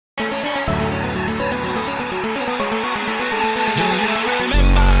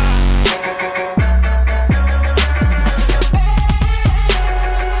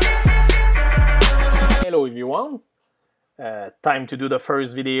Time to do the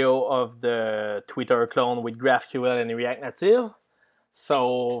first video of the Twitter clone with GraphQL and React Native.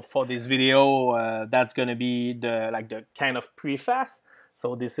 So for this video, that's gonna be the kind of preface.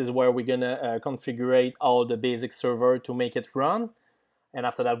 So this is where we're gonna configure all the basic server to make it run, and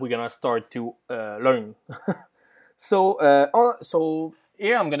after that we're gonna start to learn. So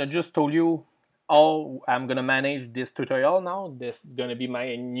here I'm gonna just tell you how I'm gonna manage this tutorial now. This is gonna be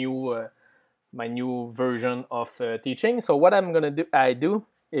my new version of teaching. So what I'm gonna do,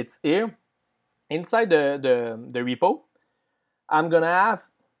 it's here inside the repo. I'm gonna have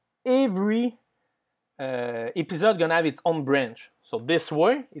every episode gonna have its own branch. So this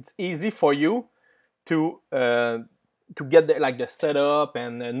way, it's easy for you to get the setup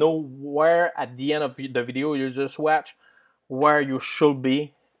and know where at the end of the video you just watch where you should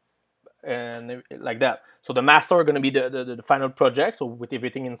be and like that. So the master are gonna be the final project, so with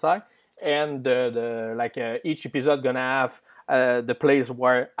everything inside, and each episode gonna have the place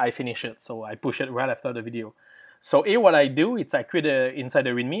where I finish it. So I push it right after the video. So here what I do, it's I create inside the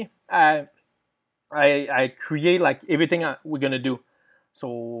README, I create like everything we're gonna do.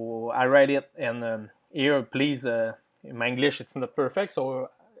 So I write it, and here please, my English it's not perfect, so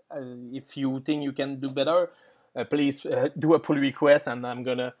if you think you can do better, please do a pull request, and I'm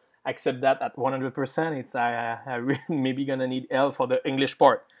gonna accept that at 100%. It's I really maybe gonna need help for the English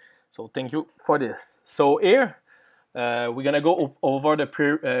part. So thank you for this. So here we're gonna go over the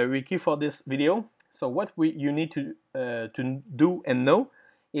prerequisite for this video. So what you need to do and know,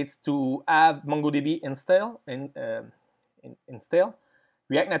 it's to have Mongodb install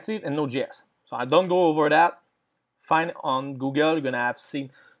React Native and Node.js. So I don't go over that. Find on Google, you're gonna have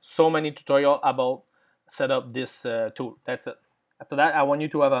seen so many tutorials about set up this tool. That's it. After that, I want you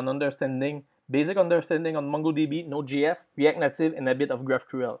to have an basic understanding on MongoDB, Node.js, React Native, and a bit of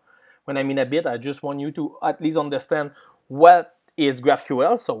GraphQL. When I mean a bit, I just want you to at least understand what is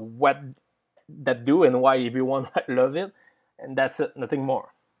GraphQL, so what that do and why everyone love it, and that's it, nothing more.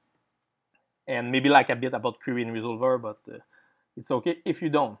 And maybe like a bit about query and resolver, but it's okay if you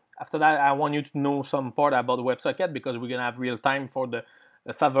don't. After that, I want you to know some part about WebSocket, because we're gonna have real time for the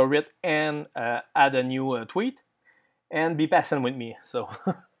favorite and add a new tweet, and be patient with me. So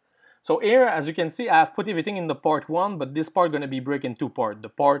so here, as you can see, I've put everything in the part 1, but this part gonna be break in 2 parts. The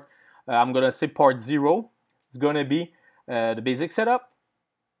part I'm gonna say part 0 is gonna be the basic setup,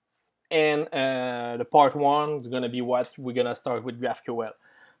 and the part 1 is gonna be what we're gonna start with GraphQL.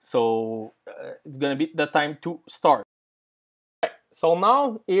 So it's gonna be the time to start. Right. So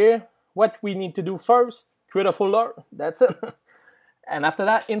now here, what we need to do first, create a folder. That's it. And after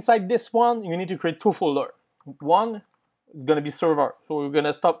that, inside this one, you need to create 2 folders. One is gonna be server. So we're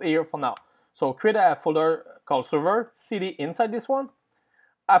gonna stop here for now. So create a folder called server, cd inside this one.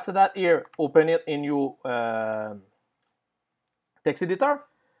 After that, here, open it in your text editor.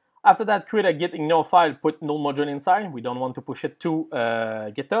 After that, create a git ignore file, put node module inside. We don't want to push it to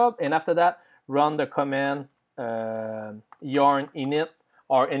GitHub. And after that, run the command yarn init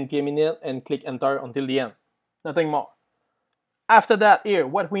or npm init and click enter until the end. Nothing more. After that, here,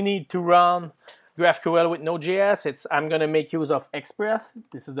 what we need to run GraphQL with Node.js, I'm gonna make use of Express.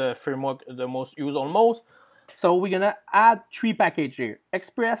 This is the framework the most used almost. So we're gonna add 3 packages here: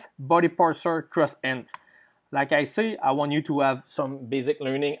 Express, body parser, cross-env. Like I say, I want you to have some basic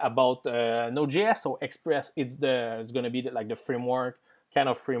learning about Node.js. So Express, it's gonna be like the framework, kind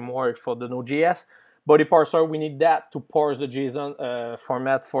of framework for the Node.js. Body parser, we need that to parse the JSON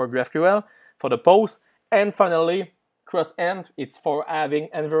format for GraphQL for the post. And finally, cross-env, it's for having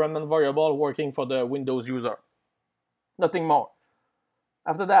environment variable working for the Windows user. Nothing more.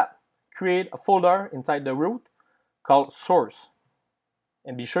 After that, create a folder inside the root called source,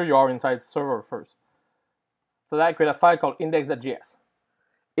 and be sure you are inside server first. So that I create a file called index.js.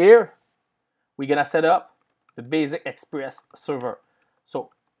 Here, we're gonna set up the basic Express server. So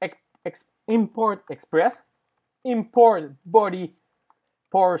import Express, import body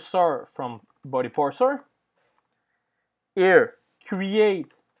parser from body parser. Here,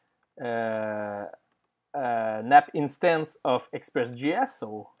 create an app instance of Express.js,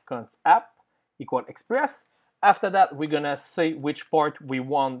 so const app equal Express. After that, we're gonna say which part we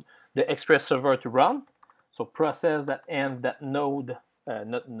want the Express server to run. So process that end that node,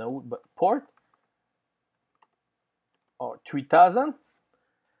 not node, but port, or 3000.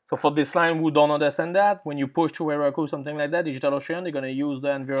 So for this line, we don't understand that. When you push to error code, something like that, DigitalOcean, they're gonna use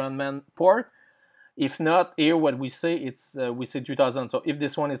the environment port. If not, here what we say, it's we say 3000. So if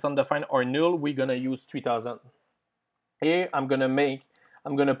this one is undefined or null, we're gonna use 3000. Here I'm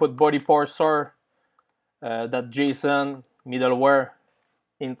gonna put body parser that JSON middleware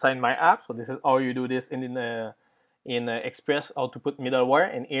inside my app. So this is how you do this in in Express how to put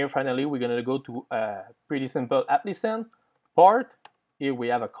middleware. And here finally we're going to go to pretty simple app listen part. Here we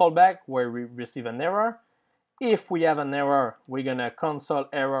have a callback where we receive an error. If we have an error, we're going to console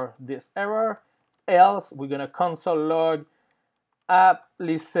error this error. Else we're going to console log app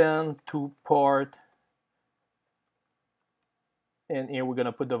listen to port, and here we're going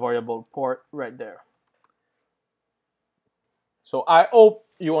to put the variable port right there. So I hope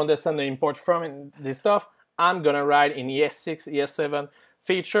you understand the import from this stuff. I'm going to write in ES6 ES7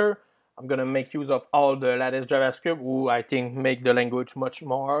 feature. I'm going to make use of all the latest JavaScript, who I think make the language much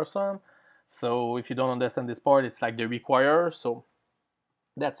more awesome. So if you don't understand this part, it's like the require. So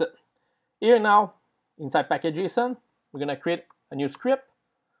that's it. Here now, inside package.json, we're going to create a new script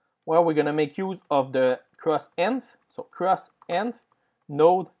where we're going to make use of the cross-env. So cross-env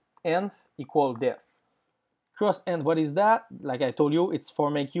node env equal def. Cross-env, what is that? Like I told you, it's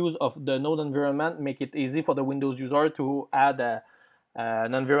for make use of the node environment, make it easy for the Windows user to add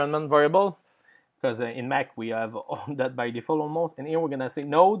an environment variable, because in Mac we have that by default almost. And here we're going to say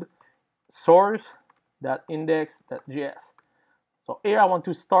node source.index.js. So here I want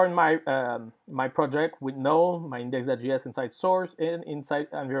to start my my project with node, my index.js inside source and inside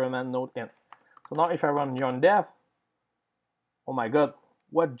environment node env. So now if I run yarn dev, oh my god,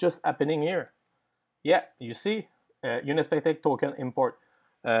 what just happening here? Yeah, you see, unexpected token import.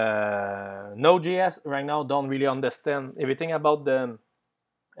 Node.js right now don't really understand everything about the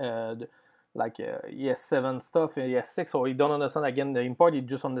ES7 stuff, ES6, so you don't understand again the import, you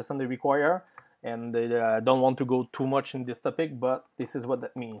just understand the require. And don't want to go too much in this topic, but this is what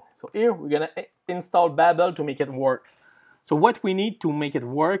that means. So here we're gonna install Babel to make it work. So what we need to make it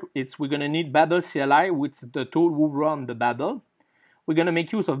work, we're gonna need Babel CLI, which is the tool who run the Babel. We're gonna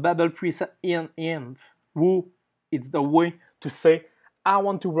make use of Babel preset env, who it's the way to say I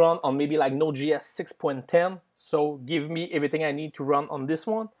want to run on maybe like Node.js 6.10. So give me everything I need to run on this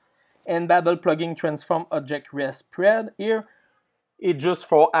one. And Babel plugin transform object rest spread here. It's just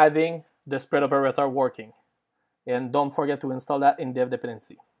for having the spread operator working. And don't forget to install that in dev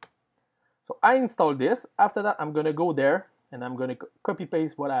dependency. So I installed this. After that, I'm going to go there and I'm going to copy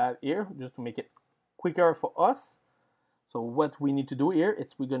paste what I have here just to make it quicker for us. So what we need to do here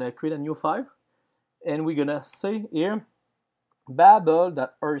is we're going to create a new file and we're going to say here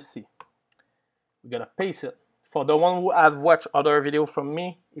babel.rc. We're going to paste it. For the one who have watched other video from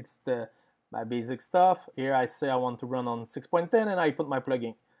me, it's my basic stuff. Here I say I want to run on 6.10 and I put my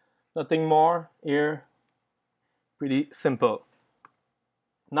plugin. Nothing more here, pretty simple.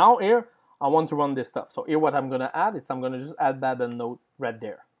 Now here, I want to run this stuff. So here what I'm gonna add is I'm gonna just add Babel node right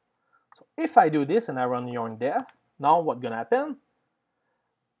there. So if I do this and I run yarn dev, now what's gonna happen?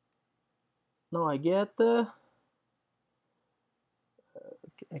 Now I get, I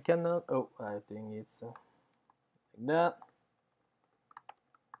cannot, oh, I think it's like that.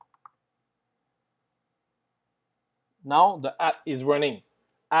 Now the app is running.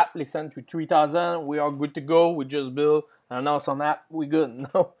 App listen to 3000, we are good to go. We just built an awesome app, we good.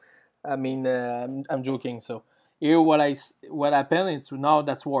 No, I mean I'm joking. So here what happened, it's now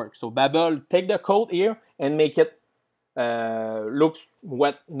that's work. So Babel take the code here and make it looks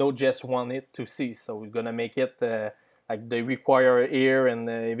what Node.js wanted to see. So we're gonna make it like the require here and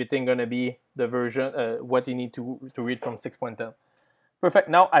everything gonna be the version what you need to read from 6.10. Perfect.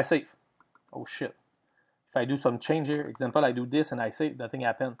 Now I save. Oh shit. If I do some change here, example, I do this and I say nothing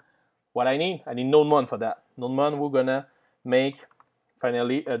happened. What I need node-mon for that. Node-mon, we're gonna make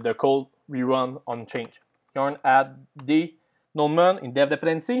finally the code rerun on change. Yarn add the node-mon in dev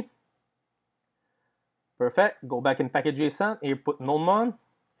dependency. Perfect. Go back in package.json. Here put node-mon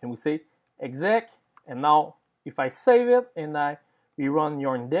and we say exec. And now if I save it and I rerun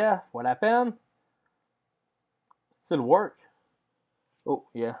yarn dev, what happened? Still work. Oh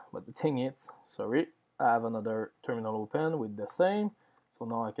yeah, but the thing is, sorry. I have another terminal open with the same. So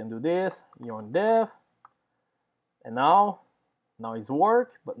now I can do this, yarn dev. And now it's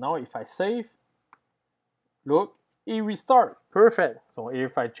work. But now if I save, look, it restart. Perfect. So here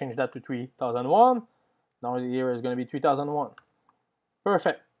if I change that to 3001, now here is going to be 3001.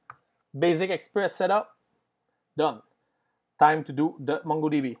 Perfect. Basic Express setup, done. Time to do the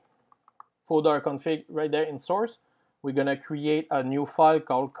Mongodb. Folder config right there in source. We're going to create a new file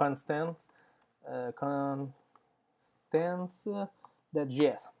called constants.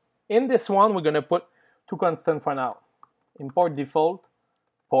 Constants.js. In this one, we're going to put two constants for now. Import default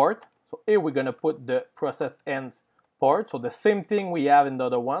port. So here we're going to put the process end port. So the same thing we have in the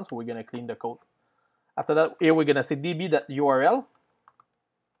other one. So we're going to clean the code. After that, here we're going to say db.url.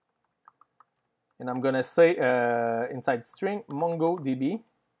 And I'm going to say inside string mongodb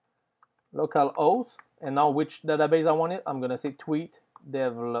localhost And now which database I want it, I'm gonna say tweet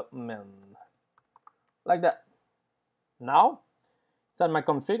development, like that. Now, inside my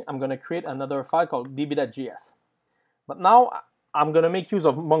config, I'm gonna create another file called db.js. But now I'm gonna make use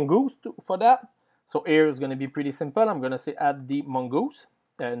of Mongoose for that. So here is gonna be pretty simple. I'm gonna say add the Mongoose,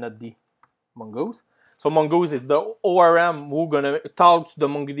 not the Mongoose. So Mongoose is the ORM who gonna talk to the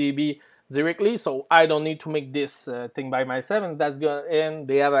MongoDB directly. So I don't need to make this thing by myself, and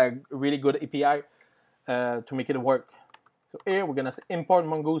they have a really good API to make it work. So here we're gonna say import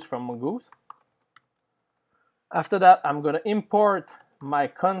Mongoose from Mongoose. After that, I'm gonna import my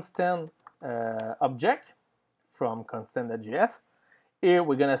constant object from constant.js. Here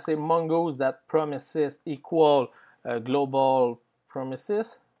we're gonna say mongoose.promises equal global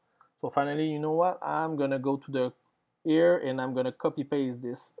promises. So finally, you know what? I'm gonna go to the here and I'm gonna copy paste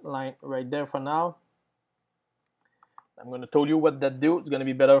this line right there for now. I'm gonna tell you what that do. It's gonna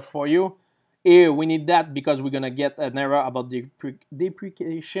be better for you. Here we need that because we're gonna get an error about the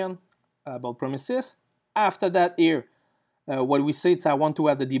deprecation about promises. After that, here what we say is I want to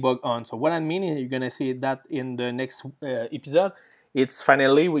have the debug on. So what I mean is you're gonna see that in the next episode. It's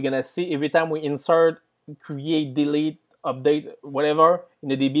finally we're gonna see every time we insert, create, delete, update, whatever in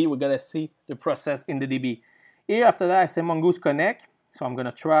the DB, we're gonna see the process in the DB. Here after that I say Mongoose connect. So I'm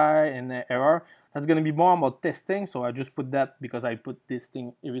gonna try an error. That's gonna be more about testing. So I just put that because I put this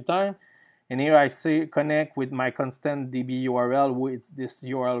thing every time. And here I say connect with my constant DB URL, it's this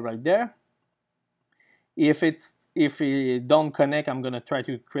URL right there. If it don't connect, I'm gonna try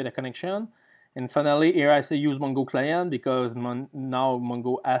to create a connection. And finally, here I say use Mongo client because now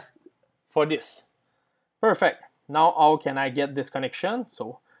Mongo asks for this. Perfect. Now how can I get this connection?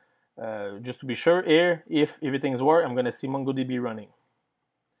 So just to be sure, here if everything's work, I'm gonna see MongoDB running.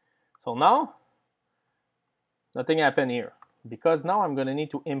 So now nothing happened here because now I'm gonna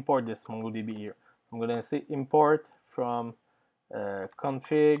need to import this MongoDB here. I'm gonna say import from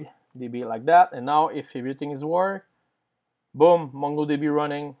config DB like that, and now if everything is work, boom, MongoDB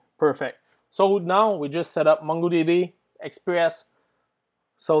running, perfect. So now we just set up MongoDB Express.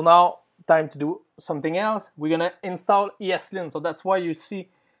 So now time to do something else. We're gonna install ESLint. So that's why you see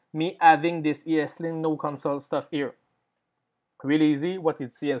me having this ESLint no console stuff here. Really easy. What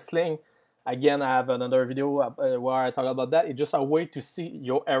is ESLint? Again, I have another video where I talk about that. It's just a way to see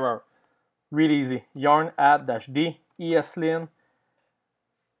your error. Really easy. Yarn add -d ESLint.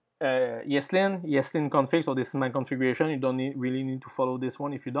 ESLint config, so this is my configuration. You don't really need to follow this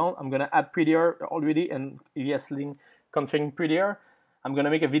one if you don't. I'm gonna add prettier already and ESLint config prettier. I'm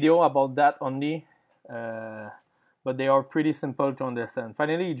gonna make a video about that only, but they are pretty simple to understand.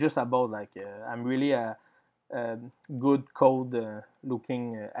 Finally, just about like I'm really a good code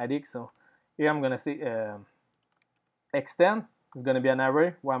looking addict. So here I'm gonna say extend. It's gonna be an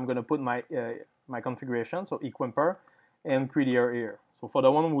array where I'm gonna put my my configuration, so EQuimper and prettier here. So for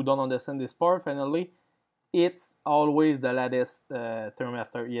the one who don't understand this part, finally, it's always the latest term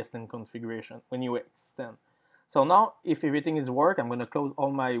after ESLint configuration when you extend. So now, if everything is work, I'm gonna close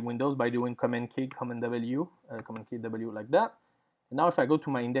all my windows by doing Command K, Command W like that. And now if I go to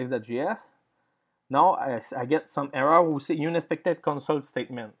my index.js, now I get some error who say unexpected console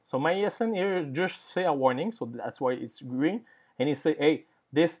statement. So my ESLint here just say a warning, so that's why it's green. And it say, hey,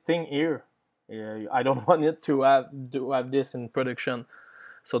 this thing here, I don't want it to have this in production.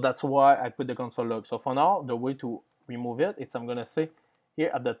 So that's why I put the console log. So for now, the way to remove it, I'm gonna say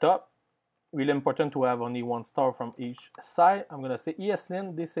here at the top, really important to have only one star from each side. I'm gonna say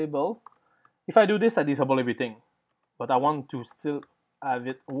ESLint disable. If I do this, I disable everything, but I want to still have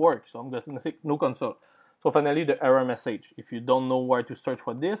it work. So I'm gonna say no console. So finally, the error message. If you don't know where to search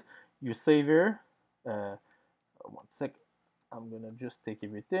for this, you save here. 1 sec. I'm gonna just take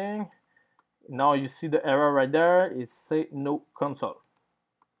everything. Now you see the error right there. It's say no console.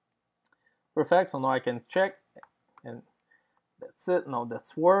 Perfect. So now I can check, and that's it. Now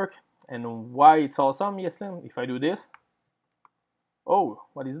that's work. And why it's awesome, ESLint, if I do this, oh,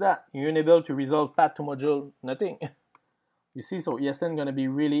 what is that? You're unable to resolve path to module, nothing. You see, so ESLint gonna be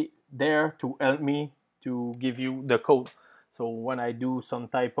really there to help me to give you the code. So when I do some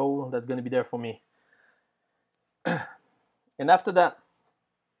typo, that's gonna be there for me. And after that,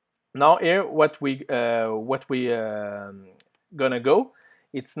 now here what we gonna go,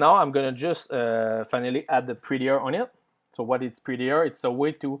 it's now I'm gonna just finally add the prettier on it. So what is prettier? It's a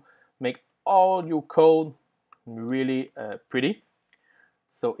way to make all your code really pretty.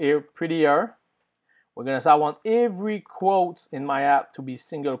 So here, prettier, we're gonna say I want every quote in my app to be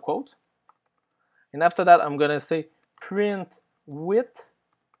single quote. And after that, I'm gonna say print width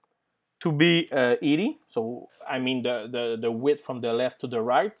to be 80. So I mean the width from the left to the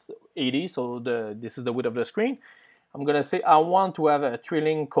right, 80. So this is the width of the screen. I'm gonna say I want to have a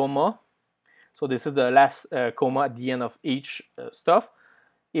trailing comma. So this is the last comma at the end of each stuff.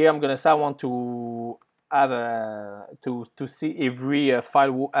 Here I'm gonna say I want to have to see every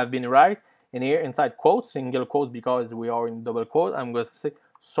file have been right. And here inside quotes, single quotes because we are in double quote, I'm going to say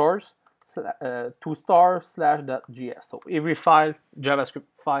source //.js. So every file, JavaScript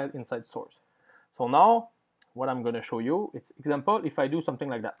file inside source. So now what I'm going to show you, it's example if I do something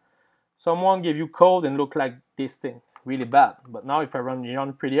like that. Someone give you code and look like this thing, really bad. But now if I run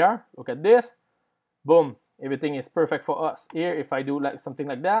Untitled, look at this, boom, everything is perfect for us. Here if I do like something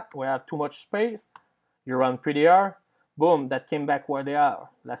like that, where I have too much space, you run Untitled, boom, that came back where they are.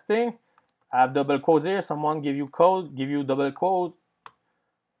 Last thing, I have double quotes here, someone give you code, give you double quote,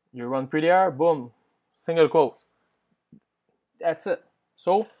 you run Untitled, boom, single quote. That's it.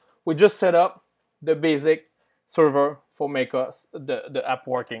 So we just set up the basic server for make us the app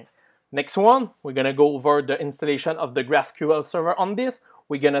working. Next one, we're gonna go over the installation of the GraphQL server on this.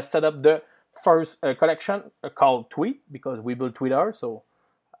 We're gonna set up the first collection called Tweet because we built Twitter, so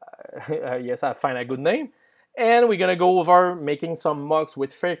yes, I find a good name. And we're gonna go over making some mocks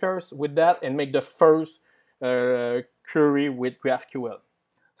with fakers with that and make the first query with GraphQL.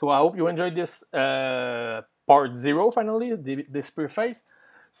 So I hope you enjoyed this part 0 finally, this preface.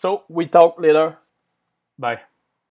 So we talk later. Bye.